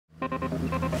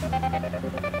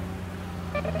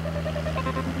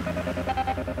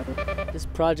This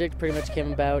project pretty much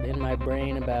came about in my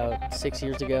brain about 6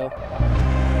 years ago.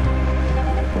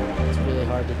 It's really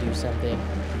hard to do something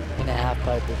in a half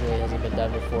pipe that really hasn't been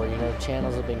done before. You know,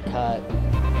 channels have been cut,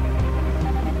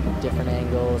 different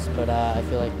angles, but I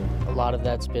feel like a lot of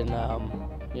that's been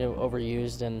you know,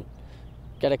 overused, and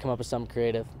got to come up with something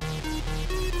creative.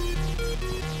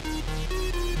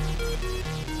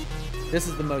 This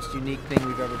is the most unique thing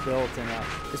we've ever built, and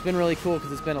it's been really cool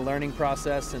because it's been a learning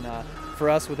process, and for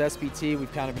us with SBT,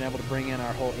 we've kind of been able to bring in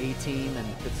our whole A-team, and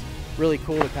it's really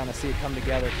cool to kind of see it come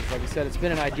together because, like we said, it's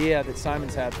been an idea that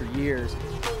Simon's had for years.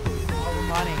 All the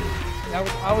money.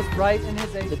 I was right in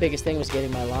his age. The biggest thing was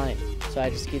getting my line, so I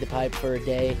had to ski the pipe for a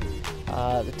day.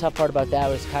 The tough part about that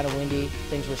was kind of windy,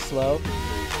 things were slow.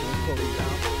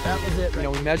 That was it. You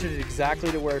know, we measured it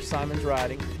exactly to where Simon's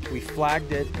riding. We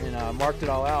flagged it and marked it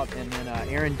all out, and then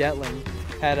Aaron Detling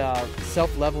had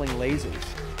self-leveling lasers.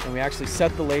 And we actually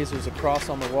set the lasers across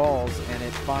on the walls, and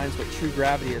it finds what true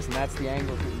gravity is, and that's the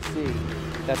angles that you see.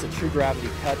 That's a true gravity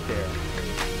cut there.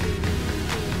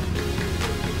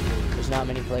 There's not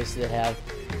many places that have,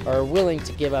 or are willing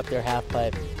to give up their half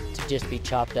pipe to just be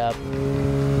chopped up.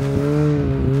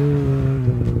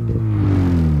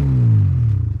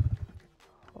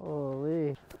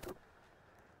 Holy,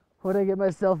 what did I get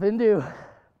myself into?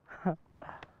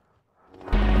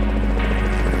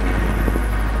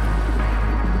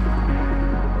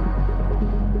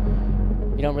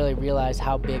 You don't really realize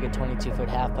how big a 22-foot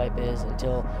half pipe is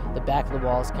until the back of the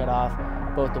wall is cut off,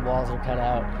 both the walls are cut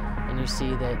out, and you see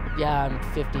that, yeah, I'm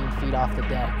 15 feet off the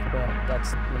deck, but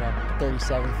that's, you know,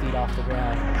 37 feet off the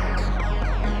ground.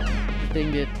 The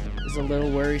thing that is a little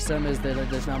worrisome is that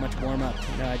there's not much warm-up.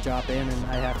 You know, I drop in and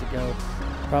I have to go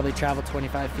probably travel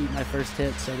 25 feet my first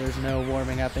hit, so there's no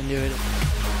warming up into it.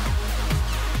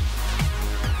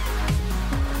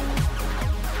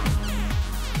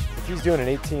 If he's doing an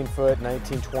 18-foot,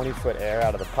 19, 20-foot air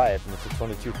out of the pipe, and it's a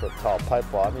 22-foot tall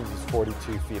pipe wall, that means he's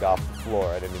 42 feet off the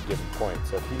floor at any given point.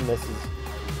 So if he misses,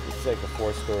 it's like a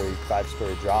 4-story,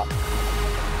 5-story drop.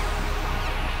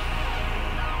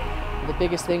 The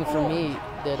biggest thing for me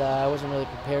that I wasn't really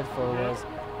prepared for was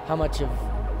how much of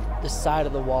the side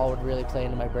of the wall would really play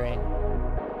into my brain.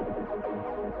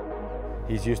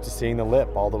 He's used to seeing the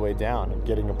lip all the way down and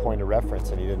getting a point of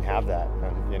reference, and he didn't have that.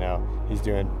 And, you know, he's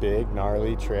doing big,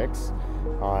 gnarly tricks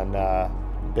on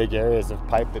big areas of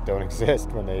pipe that don't exist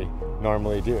when they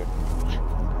normally do.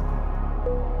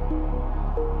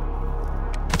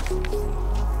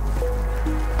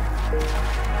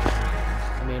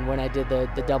 I mean, when I did the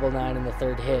double 9 in the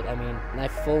third hit, I mean, I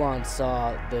full-on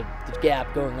saw the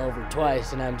gap going over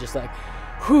twice, and I'm just like,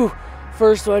 whew.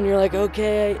 First one, you're like,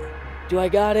 okay, do I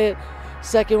got it?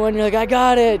 Second one, you're like, I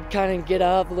got it. Kind of get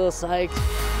up, a little psyched.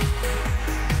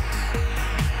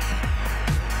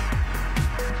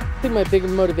 I think my big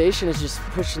motivation is just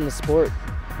pushing the sport.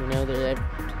 You know, there's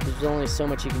only so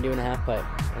much you can do in a half pipe.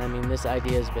 And I mean, this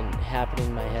idea has been happening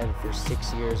in my head for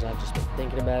 6 years, and I've just been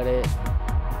thinking about it.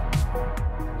 You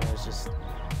know, it's just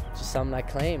something I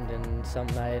claimed and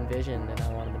something I envisioned, and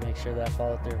I wanted to make sure that I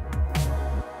followed through.